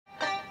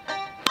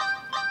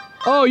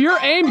Oh, you're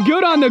aimed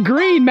good on the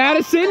green,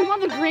 Madison. I'm on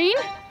the green?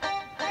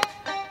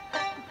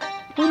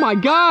 Oh my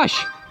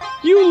gosh.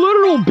 You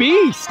literal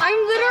beast.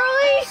 I'm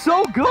literally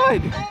so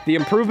good. The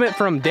improvement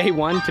from day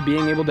one to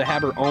being able to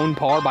have her own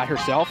par by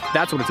herself,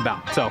 that's what it's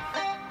about. So.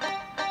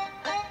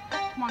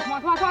 Come on, come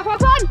on, come on, come on,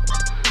 come on.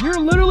 You're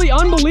literally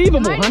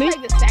unbelievable, Am I honey. just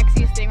like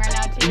the sexiest thing right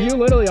now, too? You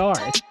literally are.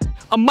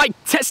 A mic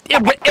test.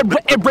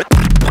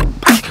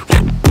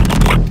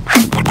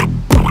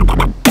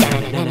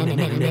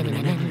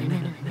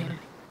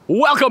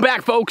 Welcome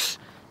back, folks,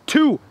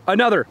 to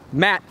another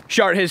Matt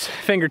Shart his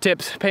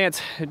fingertips, pants,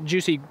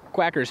 juicy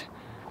quackers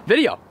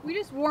video. We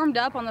just warmed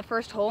up on the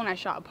first hole and I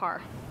shot a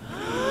par.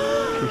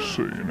 Just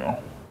so you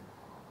know.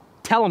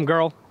 Tell him,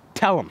 girl.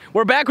 Tell him.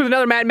 We're back with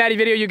another Matt and Maddie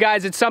video, you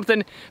guys. It's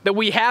something that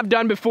we have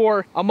done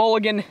before, a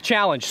mulligan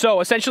challenge. So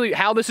essentially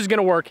how this is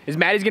gonna work is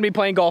Maddie's gonna be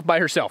playing golf by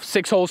herself,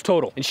 6 holes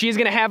total. And she's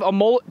gonna have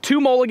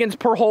 2 mulligans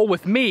per hole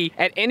with me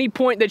at any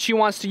point that she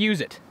wants to use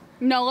it.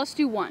 No, let's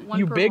do one.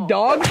 You per big hole.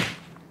 dog?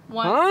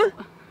 One. Huh?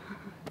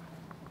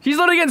 She's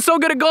literally getting so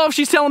good at golf,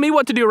 she's telling me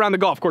what to do around the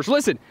golf course.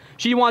 Listen,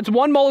 she wants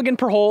 1 mulligan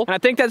per hole, and I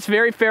think that's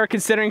very fair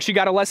considering she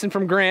got a lesson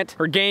from Grant.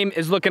 Her game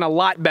is looking a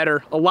lot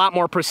better, a lot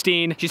more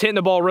pristine. She's hitting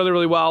the ball really,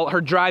 really well.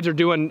 Her drives are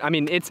doing, I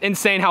mean, it's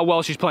insane how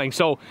well she's playing.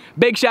 So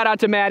big shout out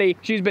to Maddie.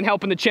 She's been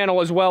helping the channel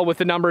as well with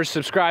the numbers,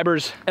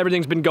 subscribers.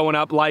 Everything's been going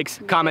up,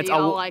 likes, comments.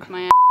 Y'all like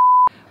my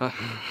ass.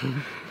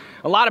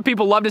 A lot of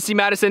people love to see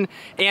Madison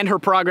and her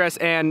progress,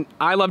 and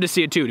I love to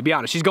see it too, to be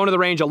honest. She's going to the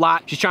range a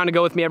lot. She's trying to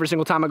go with me every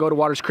single time I go to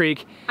Waters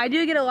Creek. I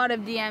do get a lot of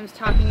DMs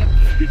talking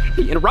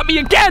You interrupt me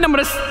again, I'm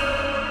gonna...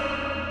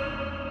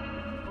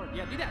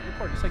 Yeah, do that,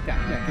 record just like that.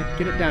 Yeah,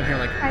 get it down here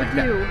like that.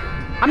 I do.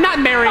 I'm not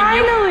marrying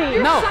you. Finally!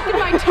 You're No. sucking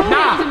my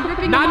toenails and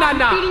ripping them off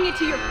and feeding it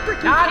to your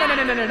freaking cat.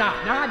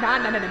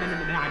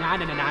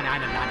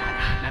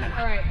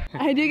 All right.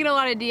 I do get a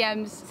lot of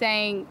DMs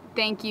saying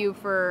thank you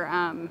for,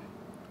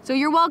 so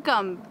you're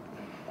welcome.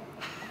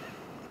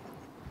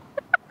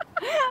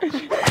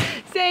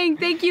 Saying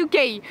thank you,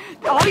 Kate.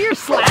 All your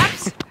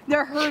slaps,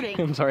 they're hurting.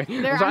 I'm sorry.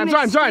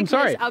 I'm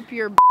sorry. Up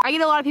your I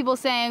get a lot of people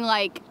saying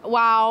like,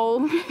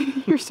 wow,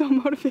 you're so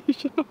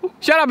motivational.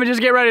 Shut up and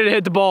just get ready to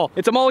hit the ball.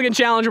 It's a mulligan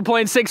challenge. We're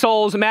playing 6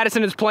 holes.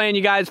 Madison is playing.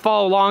 You guys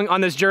follow along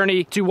on this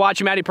journey to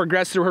watch Maddie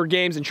progress through her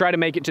games and try to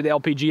make it to the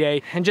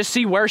LPGA and just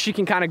see where she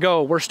can kind of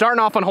go. We're starting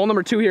off on hole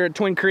number 2 here at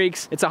Twin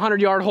Creeks. It's a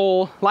 100-yard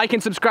hole. Like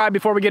and subscribe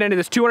before we get into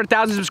this.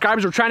 200,000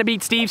 subscribers. We're trying to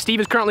beat Steve.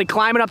 Steve is currently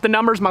climbing up the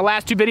numbers. My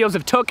last 2 videos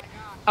have took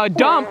a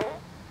dump.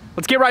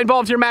 Let's get right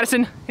involved here,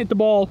 Madison. Hit the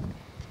ball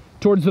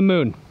towards the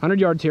moon. 100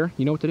 yards here.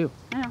 You know what to do.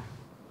 Yeah.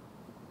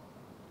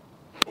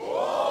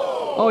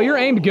 Oh, you're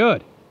aimed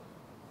good.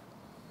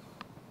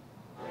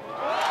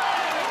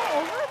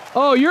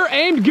 Oh, you're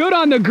aimed good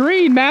on the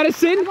green,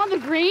 Madison. I'm on the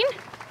green?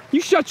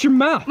 You shut your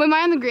mouth. Am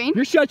I on the green?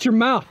 You shut your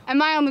mouth.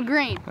 Am I on the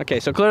green?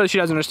 Okay, so clearly she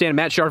doesn't understand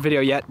Matt Scharff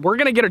video yet. We're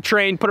gonna get her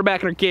trained, put her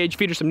back in her cage,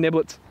 feed her some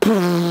niblets.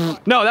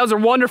 No, that was a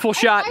wonderful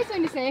shot. I have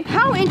something to say.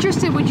 How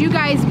interested would you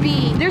guys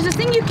be? There's this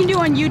thing you can do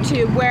on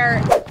YouTube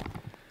where...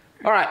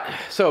 All right,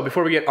 so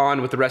before we get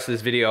on with the rest of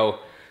this video,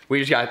 we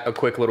just got a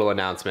quick little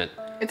announcement.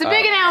 It's a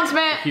big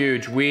announcement.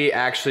 Huge. We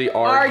actually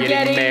are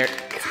getting married.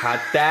 Cut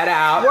that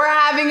out. We're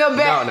having a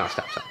baby. No,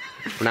 stop.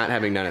 We're not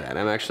having none of that.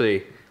 I'm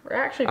actually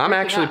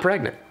pregnant.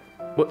 pregnant.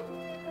 What?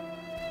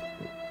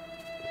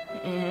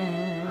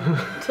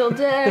 Till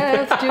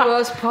death do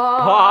us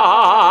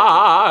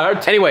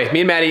part. Anyway, me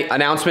and Maddie,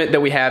 announcement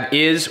that we have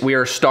is we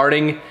are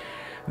starting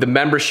the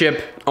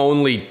membership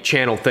only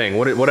channel thing,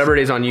 whatever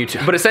it is on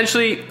YouTube. But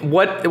essentially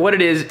what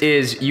it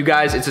is you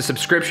guys, it's a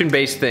subscription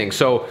based thing.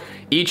 So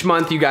each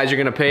month you guys are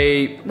gonna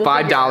pay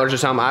 $5 or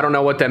something. I don't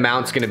know what the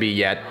amount's gonna be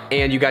yet.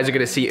 And you guys are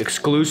gonna see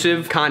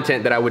exclusive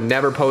content that I would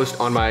never post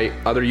on my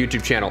other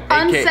YouTube channel.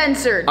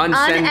 Uncensored,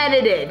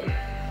 unedited.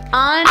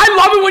 I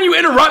love it when you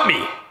interrupt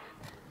me.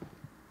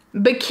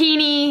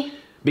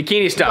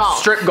 Bikini stuff, golf.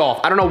 Strip golf.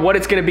 I don't know what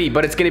it's gonna be,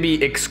 but it's gonna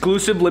be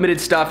exclusive, limited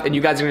stuff, and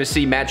you guys are gonna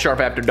see Matt Scharff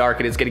after dark,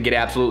 and it's gonna get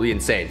absolutely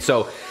insane.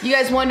 So, you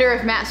guys wonder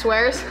if Matt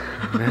swears?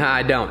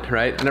 I don't,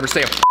 right? I never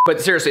say a but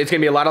seriously, it's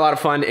gonna be a lot of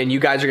fun, and you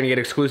guys are gonna get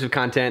exclusive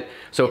content.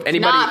 So if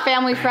anybody, not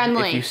family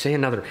friendly. If you say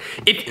another,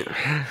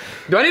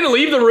 do I need to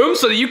leave the room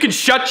so that you can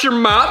shut your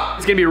mouth?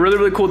 It's gonna be a really,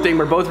 really cool thing.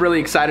 We're both really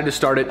excited to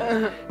start it.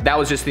 That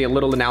was just the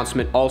little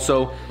announcement.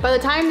 Also, by the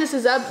time this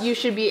is up, you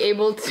should be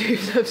able to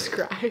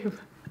subscribe.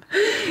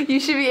 You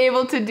should be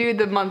able to do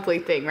the monthly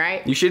thing,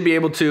 right? You should be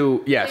able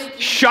to, yes.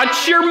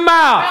 Shut your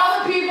mouth! Tell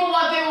the people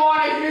what they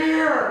want to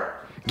hear!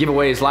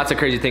 Giveaways, lots of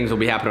crazy things will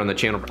be happening on the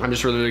channel. I'm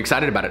just really, really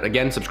excited about it.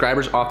 Again,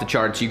 subscribers off the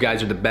charts. You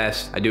guys are the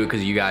best. I do it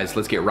because of you guys.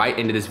 Let's get right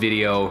into this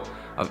video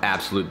of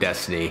absolute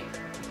destiny.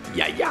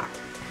 Yeah.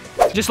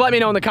 Just let me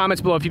know in the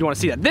comments below if you'd want to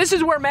see that. This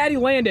is where Maddie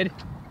landed.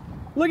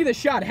 Look at this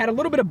shot. It had a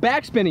little bit of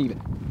backspin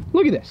even.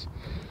 Look at this.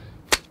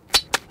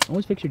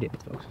 Always fix your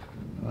divots, folks.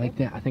 I like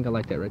that. I think I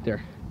like that right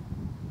there.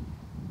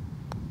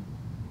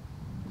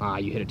 Ah,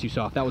 you hit it too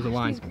soft. That was the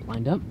line.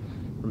 Lined up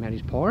for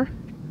Maddie's par.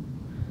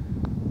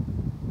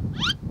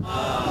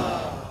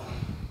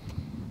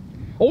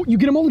 Oh, you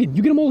get a mulligan.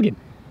 You get a mulligan.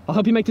 I'll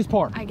help you make this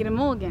par. I get a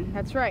mulligan,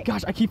 that's right.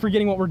 Gosh, I keep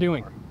forgetting what we're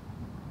doing.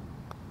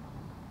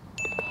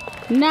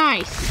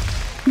 Nice.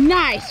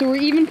 Nice, so we're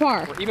even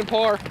par. We're even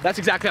par. That's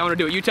exactly how I want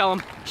to do it. You tell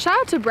him. Shout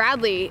out to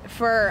Bradley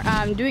for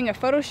doing a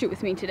photo shoot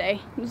with me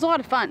today. It was a lot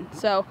of fun.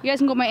 So you guys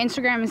can go to my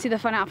Instagram and see the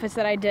fun outfits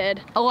that I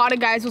did. A lot of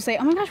guys will say,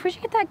 oh my gosh, where'd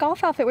you get that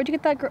golf outfit? Where'd you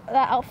get that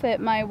outfit?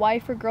 My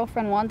wife or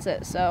girlfriend wants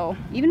it. So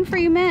even for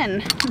you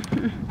men.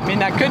 I mean,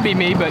 that could be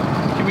me, but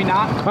can we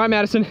not? All right,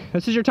 Madison,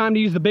 this is your time to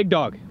use the big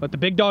dog. Let the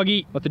big dog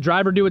eat. Let the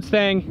driver do its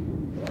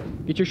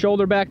thing. Get your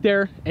shoulder back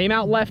there. Aim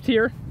out left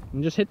here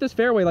and just hit this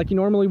fairway like you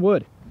normally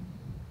would.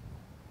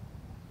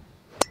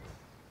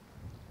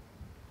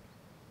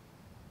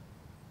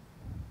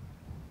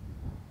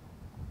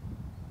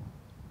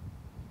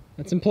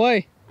 That's in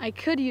play. I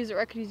could use it,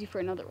 or I could use you for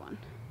another one.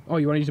 Oh,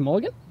 you want to use a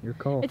mulligan? Your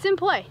call. It's in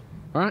play.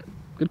 All right,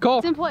 good call.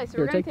 It's in play, so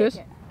Here, we're gonna take this.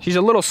 it. She's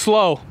a little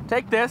slow.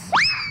 Take this.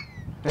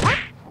 I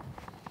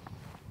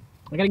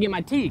gotta get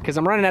my tee because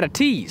I'm running out of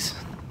tees.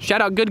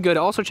 Shout out Good.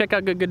 Also check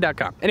out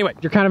goodgood.com. Anyway,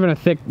 you're kind of in a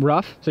thick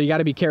rough, so you got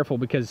to be careful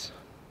because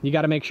you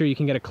got to make sure you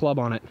can get a club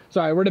on it.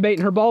 Sorry, we're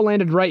debating. Her ball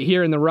landed right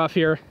here in the rough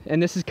here,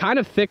 and this is kind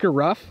of thicker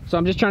rough, so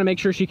I'm just trying to make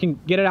sure she can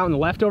get it out on the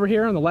left over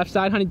here, on the left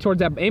side, honey, towards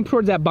that, aim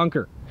towards that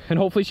bunker. And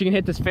hopefully she can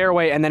hit this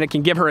fairway, and then it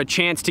can give her a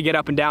chance to get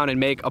up and down and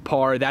make a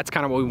par. That's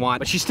kind of what we want.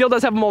 But she still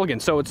does have a mulligan,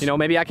 so it's, you know,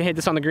 maybe I can hit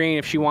this on the green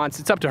if she wants.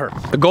 It's up to her.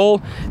 The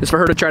goal is for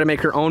her to try to make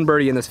her own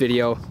birdie in this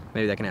video.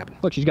 Maybe that can happen.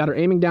 Look, she's got her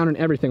aiming down and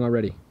everything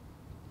already.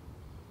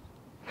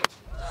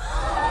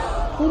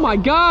 Oh my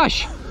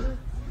gosh!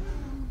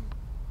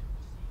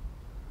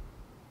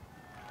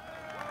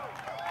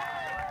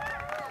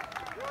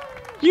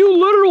 You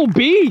literal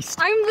beast!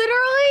 I'm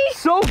literally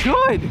So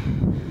good!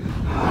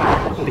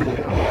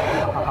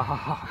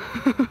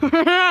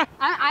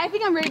 I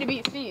think I'm ready to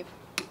beat Steve.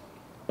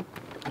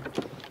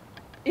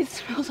 It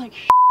smells like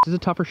shit. This is a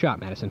tougher shot,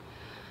 Madison.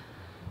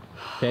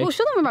 Okay. Well,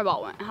 show them where my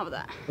ball went. How about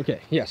that?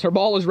 Okay, yes, her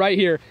ball is right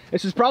here.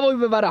 This is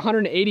probably about a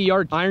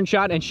 180-yard iron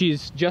shot, and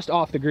she's just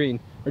off the green,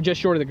 or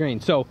just short of the green.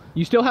 So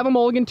you still have a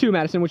mulligan too,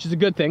 Madison, which is a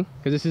good thing,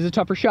 because this is a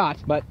tougher shot,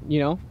 but you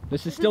know,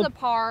 this is still a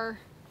par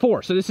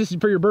 4, so this is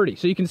for your birdie,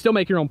 so you can still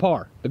make your own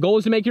par. The goal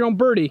is to make your own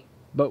birdie,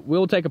 but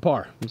we'll take a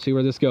par. Let's see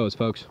where this goes,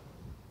 folks.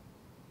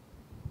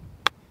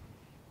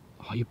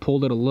 Oh, you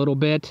pulled it a little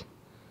bit.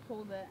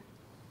 Pulled it.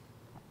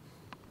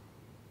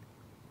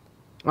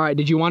 All right,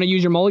 did you want to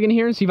use your mulligan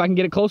here and see if I can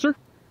get it closer?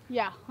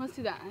 Yeah, let's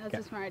do that.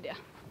 That's a smart idea.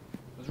 It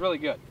was really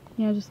good.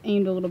 Yeah, just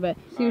aimed a little bit.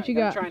 See what you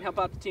got. Try and help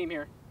out the team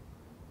here.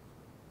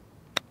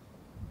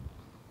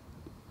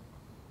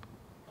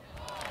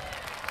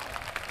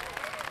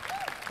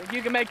 Think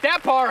you can make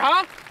that par,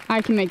 huh?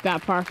 I can make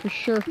that par for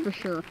sure, for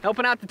sure.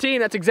 Helping out the team,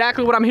 that's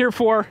exactly what I'm here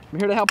for. I'm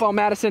here to help out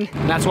Madison.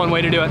 And that's one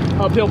way to do it.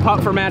 Uphill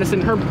putt for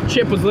Madison. Her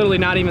chip was literally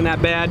not even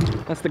that bad.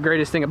 That's the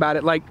greatest thing about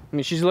it. Like, I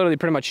mean, she's literally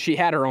pretty much, she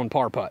had her own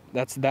par putt.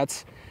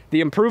 That's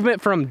the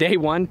improvement from day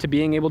one to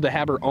being able to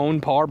have her own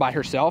par by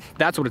herself.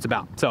 That's what it's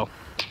about, so.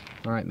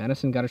 All right,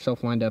 Madison got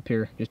herself lined up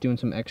here, just doing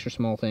some extra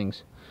small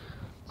things.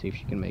 See if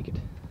she can make it.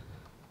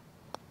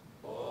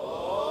 Come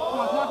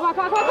on, come on, come on,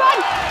 come on, come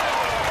on!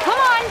 Come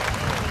on!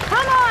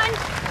 Come on!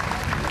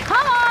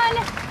 Come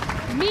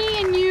on!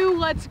 Me and you,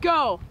 let's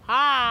go.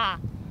 Ah!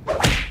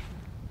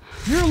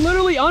 You're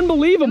literally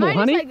unbelievable, Am I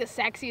honey. just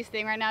like the sexiest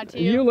thing right now to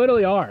you? You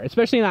literally are,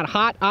 especially in that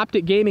hot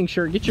Optic Gaming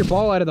shirt. Get your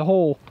ball out of the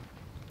hole.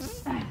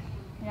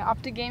 Yeah,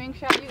 Optic Gaming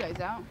shout you guys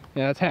out.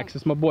 Yeah, that's Hex.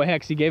 That's my boy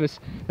Hex. He gave us,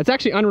 that's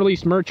actually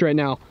unreleased merch right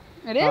now.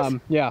 It is?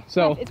 Yeah,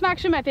 so. It's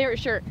actually my favorite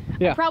shirt.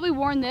 Yeah. I've probably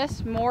worn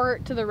this more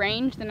to the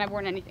range than I've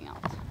worn anything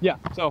else. Yeah,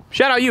 so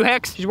shout out you,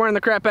 Hex. She's wearing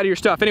the crap out of your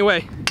stuff.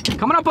 Anyway,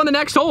 coming up on the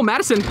next hole,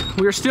 Madison,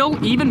 we are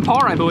still even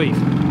par, I believe.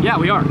 Yeah,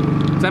 we are.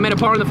 So I made a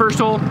par on the first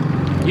hole.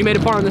 You made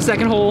a par on the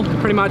second hole,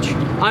 pretty much.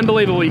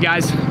 Unbelievable, you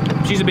guys.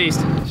 She's a beast.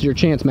 This is your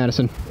chance,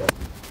 Madison.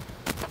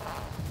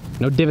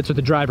 No divots with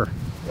the driver.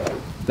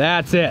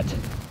 That's it.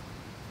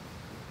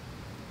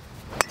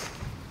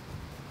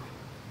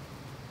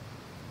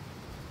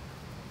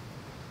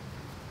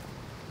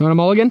 You want a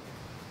mulligan?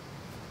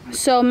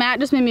 So Matt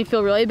just made me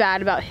feel really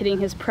bad about hitting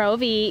his Pro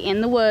V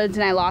in the woods,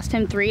 and I lost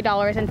him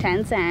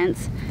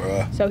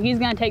 $3.10. So he's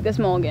gonna take this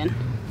mulligan.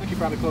 Actually,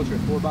 probably closer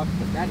at $4, but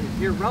that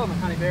is irrelevant,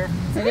 honey bear.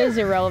 It is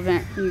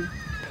irrelevant, you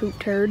poop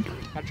turd.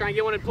 Gotta try and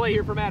get one in play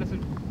here for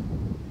Madison.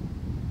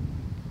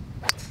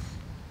 It's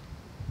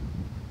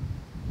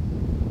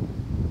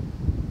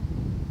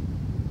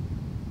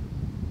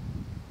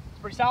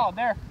pretty solid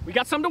there. We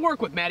got something to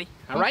work with, Maddie.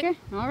 All right? Okay,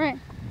 all right.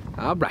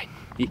 All right.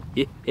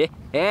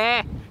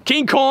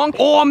 King Kong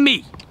or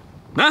me?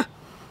 Huh?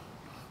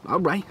 All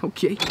right,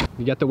 okay.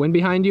 You got the wind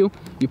behind you.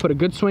 You put a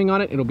good swing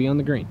on it, it'll be on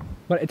the green.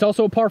 But it's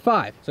also a par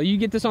 5. So you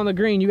get this on the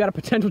green, you got a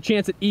potential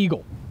chance at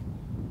eagle.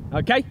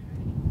 Okay?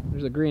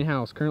 There's a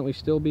greenhouse currently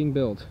still being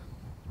built.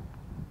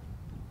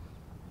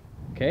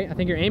 Okay, I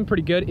think you're aimed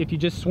pretty good. If you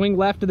just swing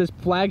left to this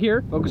flag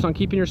here, focus on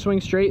keeping your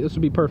swing straight, this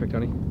would be perfect,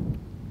 honey.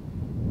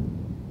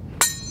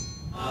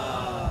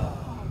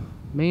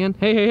 Man,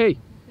 hey.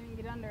 Didn't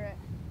get under it.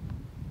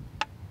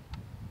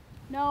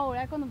 No,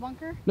 that go in the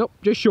bunker? Nope,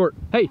 just short.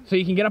 Hey, so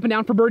you can get up and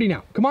down for birdie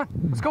now. Come on,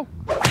 let's go.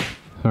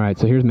 All right,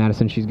 so here's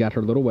Madison. She's got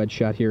her little wedge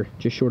shot here,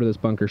 just short of this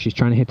bunker. She's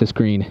trying to hit this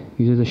green.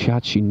 These are the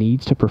shots she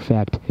needs to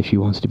perfect if she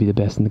wants to be the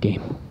best in the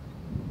game.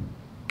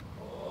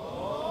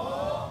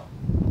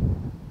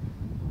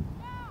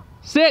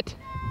 Sit.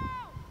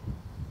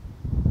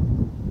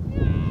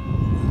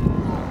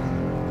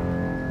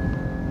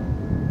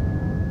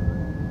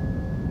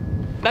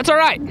 That's all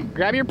right.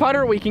 Grab your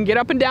putter. We can get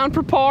up and down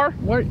for par.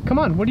 Come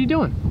on, what are you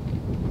doing?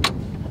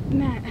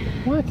 Matt.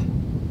 What?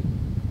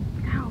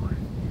 Ow.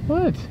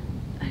 What?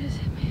 I just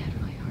hit my head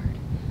really hard.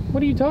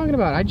 What are you talking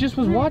about? I just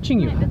was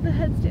watching you. I did the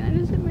headstand. I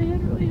just hit my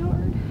head really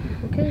hard.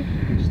 Okay,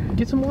 just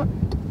get some water.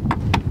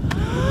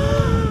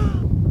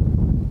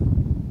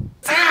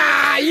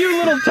 Ah, you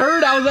little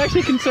turd. I was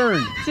actually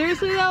concerned.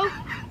 Seriously though?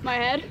 My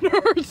head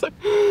hurts.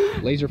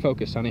 Laser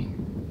focus, honey.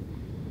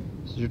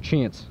 This is your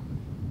chance.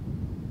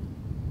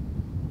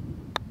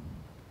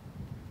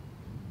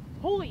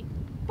 Holy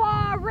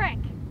frick!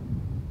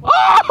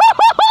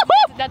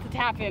 That's a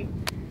tap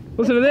in.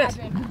 Listen to this.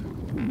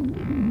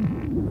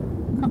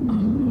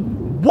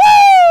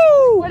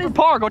 Woo! What is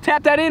par? Go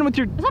tap that in with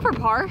your. Is that for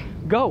par?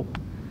 Go.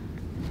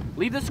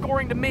 Leave the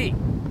scoring to me.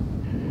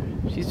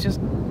 She's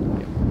just.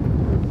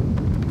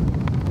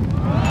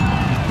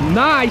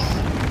 Nice.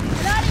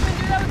 Not even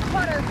do that with the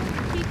putter.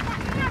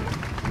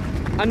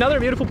 Another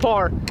beautiful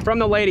par from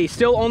the lady.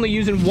 Still only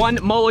using one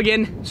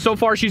mulligan. So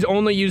far, she's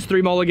only used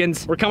 3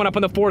 mulligans. We're coming up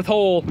on the 4th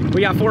hole.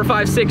 We got 4,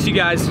 5, 6, you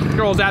guys.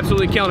 Girl's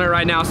absolutely killing it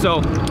right now, so.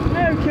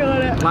 I'm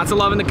killing it. Lots of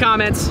love in the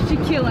comments. He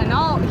killing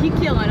all the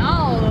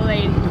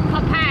ladies.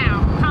 Pow,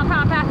 pow, pow,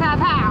 pow, pow, pow,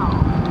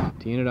 pow.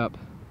 Teeing it up.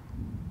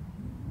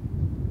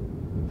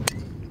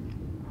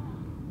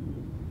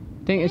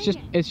 Dang, it's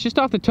just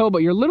off the toe,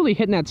 but you're literally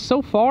hitting that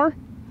so far.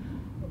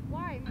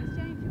 Why? Am I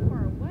standing too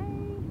far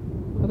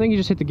away? I think you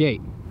just hit the gate.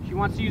 She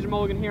wants to use her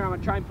mulligan here. I'm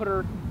gonna try and put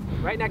her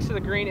right next to the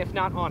green, if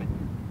not on it.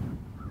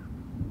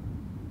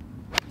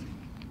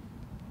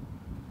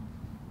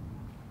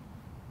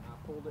 I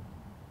pulled it.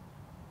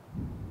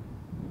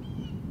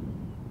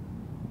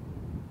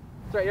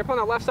 That's right, you're up on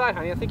that left side,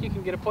 honey. I think you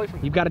can get a play from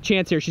her. You've got a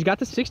chance here. She's got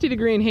the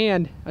 60-degree in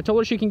hand. I told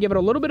her she can give it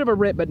a little bit of a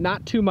rip, but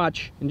not too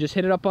much, and just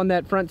hit it up on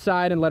that front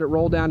side and let it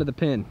roll down to the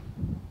pin.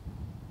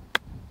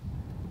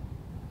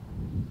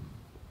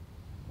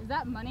 Is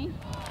that money?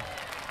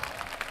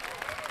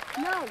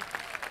 No.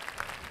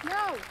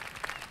 No.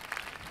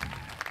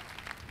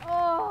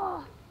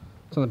 Oh.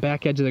 It's on the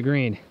back edge of the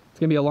green. It's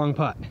gonna be a long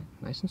putt.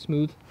 Nice and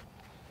smooth.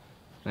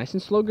 Nice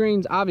and slow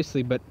greens,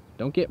 obviously, but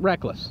don't get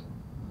reckless.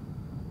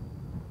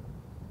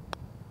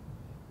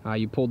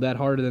 You pulled that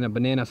harder than a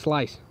banana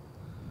slice.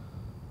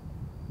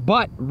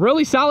 But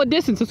really solid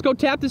distance. Let's go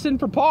tap this in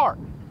for par.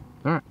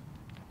 All right.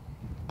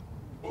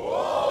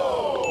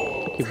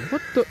 Okay,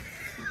 what the?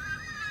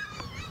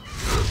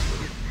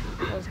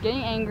 I was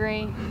getting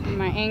angry, and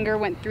my anger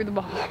went through the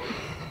ball.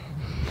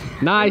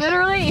 Nice.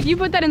 Literally, if you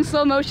put that in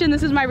slow motion,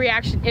 this is my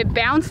reaction. It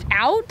bounced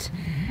out,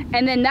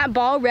 and then that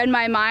ball read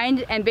my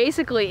mind, and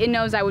basically it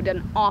knows I would have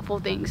done awful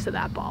things to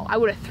that ball. I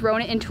would have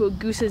thrown it into a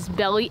goose's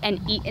belly and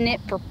eaten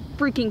it for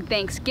freaking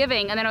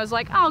Thanksgiving, and then I was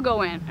like, I'll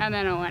go in, and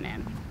then I went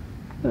in.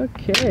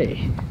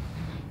 Okay.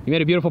 You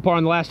made a beautiful par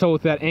on the last hole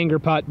with that anger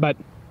putt, but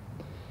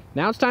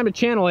now it's time to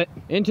channel it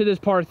into this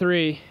par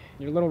 3.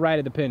 You're a little right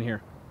at the pin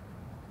here.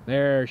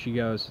 There she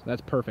goes.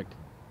 That's perfect.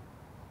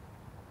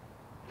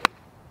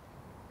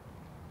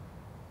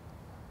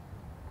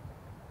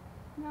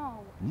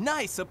 No.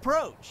 Nice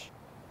approach.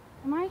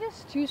 Am I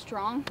just too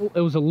strong?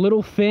 It was a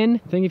little thin.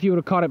 I think if you would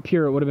have caught it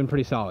pure, it would have been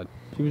pretty solid.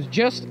 She was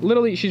just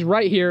literally, she's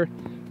right here,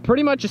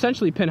 pretty much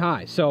essentially pin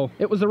high. So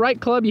it was the right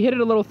club. You hit it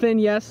a little thin,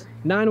 yes.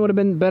 9 would have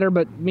been better,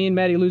 but me and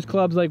Maddie lose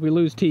clubs like we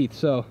lose teeth,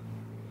 so.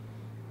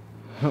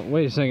 Oh,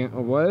 wait a second.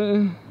 Oh, what?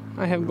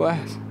 I have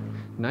glass.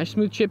 Nice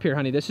smooth chip here,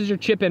 honey. This is your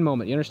chip in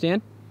moment. You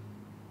understand?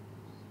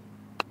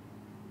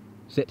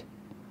 Sit.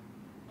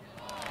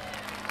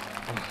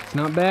 Oh, it's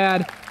not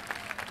bad.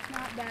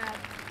 Not bad.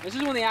 This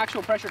is when the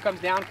actual pressure comes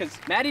down, because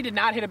Maddie did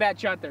not hit a bad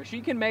shot there. She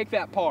can make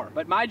that par,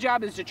 but my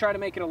job is to try to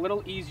make it a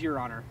little easier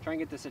on her. Try and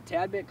get this a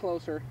tad bit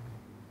closer.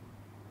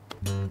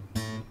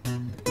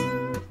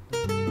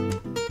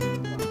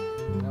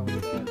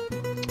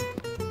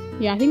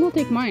 Yeah, I think we'll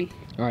take mine.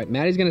 All right,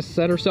 Maddie's gonna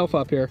set herself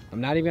up here.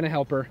 I'm not even gonna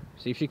help her.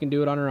 See if she can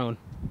do it on her own.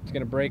 It's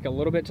gonna break a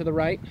little bit to the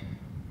right.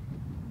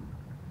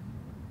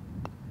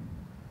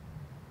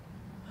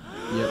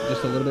 Yep,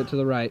 just a little bit to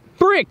the right.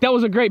 Frick, that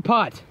was a great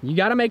putt. You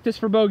gotta make this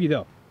for bogey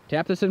though.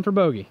 Tap this in for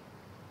bogey.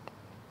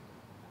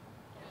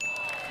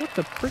 What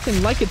the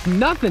freaking, like it's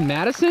nothing,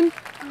 Madison?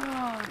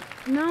 Oh,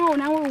 no,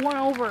 now we're 1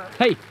 over.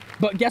 Hey,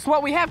 but guess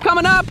what we have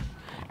coming up?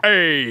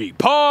 A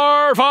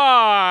par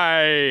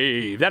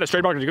 5. That is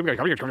straight back. Matt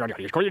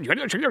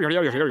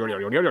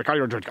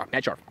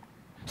Scharff.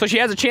 So she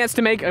has a chance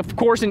to make, of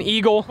course, an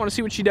eagle. I want to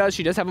see what she does.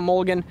 She does have a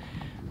mulligan.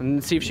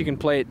 and see if she can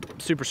play it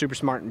super, super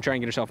smart and try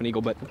and get herself an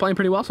eagle, but playing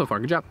pretty well so far.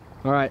 Good job.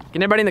 All right,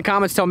 can everybody in the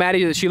comments tell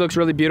Maddie that she looks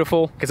really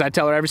beautiful? Because I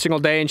tell her every single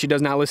day and she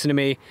does not listen to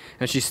me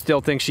and she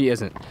still thinks she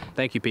isn't.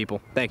 Thank you,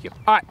 people, thank you.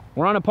 All right,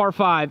 we're on a par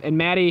 5 and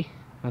Maddie,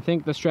 I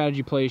think the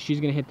strategy play is she's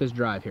gonna hit this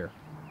drive here.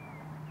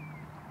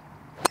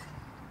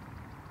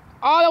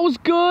 Oh, that was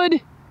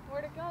good.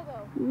 Where'd it go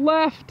though?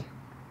 Left.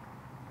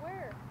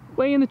 Where?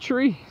 Way in the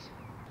trees.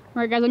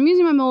 All right, guys, I'm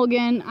using my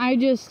mulligan. I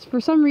just, for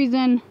some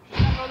reason,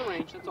 On the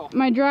range, that's all.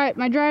 my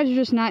drives are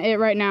just not it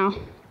right now.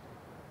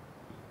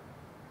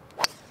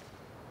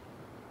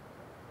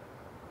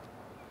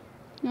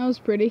 That was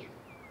pretty.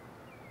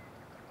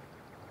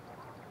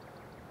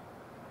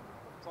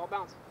 It's all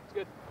bounce. It's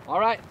good. All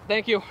right,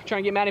 thank you.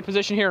 Trying to get Maddie in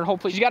position here, and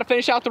hopefully, you got to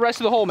finish out the rest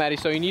of the hole, Maddie.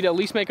 So you need to at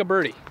least make a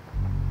birdie.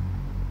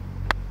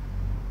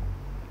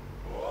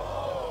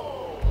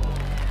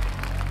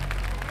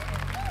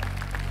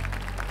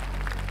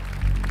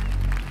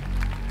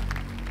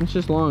 It's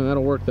just long.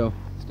 That'll work though.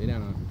 Stay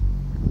down on it.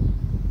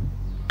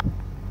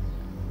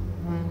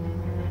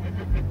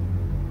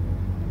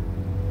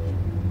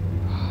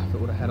 If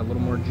it would have had a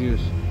little more juice.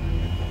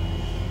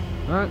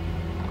 All right,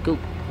 cool.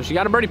 So she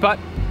got a birdie putt.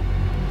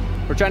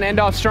 We're trying to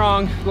end off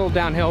strong, a little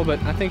downhill, but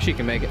I think she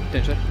can make it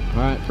potentially. All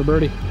right, for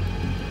birdie.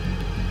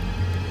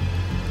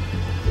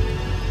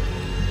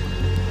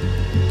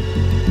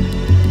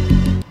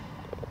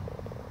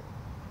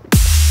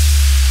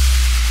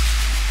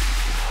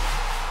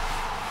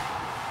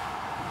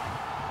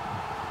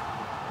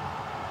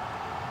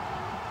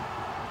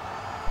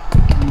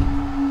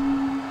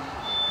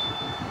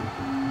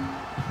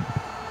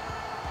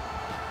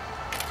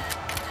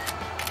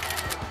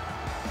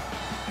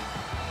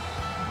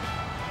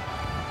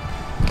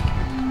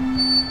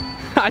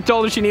 I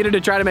told her she needed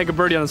to try to make a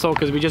birdie on this hole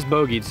because we just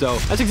bogeyed, so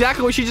that's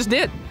exactly what she just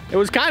did. It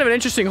was kind of an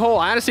interesting hole.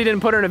 I honestly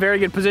didn't put her in a very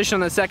good position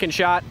on the second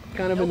shot.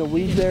 Kind of in the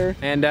weeds there.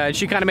 And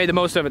she kind of made the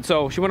most of it.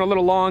 So she went a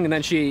little long and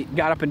then she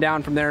got up and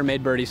down from there and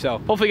made birdie. So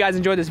hopefully you guys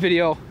enjoyed this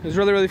video. It was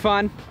really, really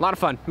fun. A lot of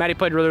fun. Maddie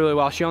played really, really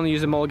well. She only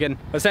used a mulligan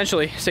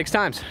essentially 6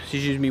 times.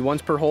 She's used me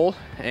once per hole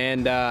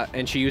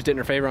and she used it in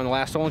her favor on the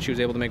last hole and she was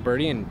able to make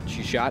birdie and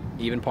she shot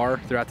even par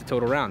throughout the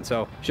total round.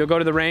 So she'll go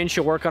to the range,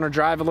 she'll work on her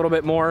drive a little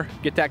bit more,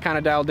 get that kind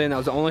of dialed in. That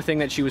was the only thing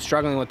that she was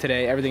struggling with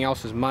today. Everything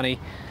else was money.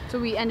 So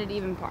we ended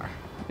even par.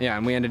 Yeah,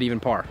 and we ended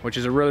even par, which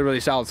is a really, really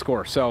solid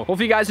score. So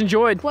hopefully you guys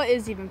enjoyed. What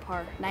is even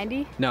par?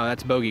 90? No,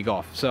 that's bogey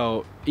golf.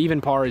 So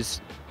even par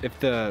is,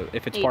 if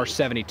it's 80. par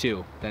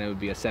 72, then it would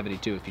be a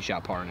 72 if you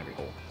shot par in every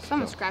hole. So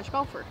I'm a scratch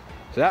golfer.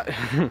 So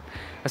that,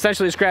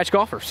 essentially a scratch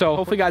golfer. So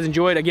hopefully you guys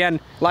enjoyed. Again,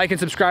 like and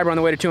subscribe. We're on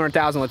the way to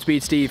 200,000. Let's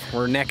beat Steve.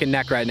 We're neck and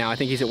neck right now. I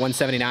think he's at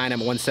 179. I'm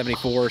at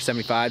 174,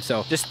 75.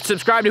 So just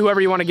subscribe to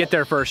whoever you want to get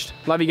there first.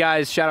 Love you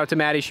guys. Shout out to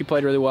Maddie. She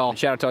played really well.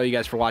 Shout out to all you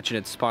guys for watching.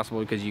 It's possible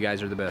because you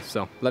guys are the best.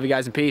 So love you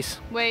guys and peace.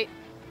 Wait.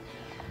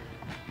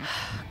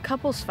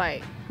 Couples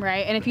fight,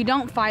 right? And if you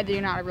don't fight, then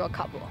you're not a real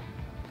couple.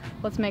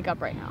 Let's make up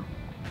right now.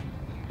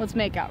 Let's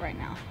make out right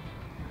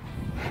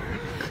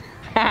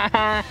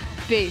now.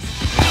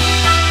 Peace.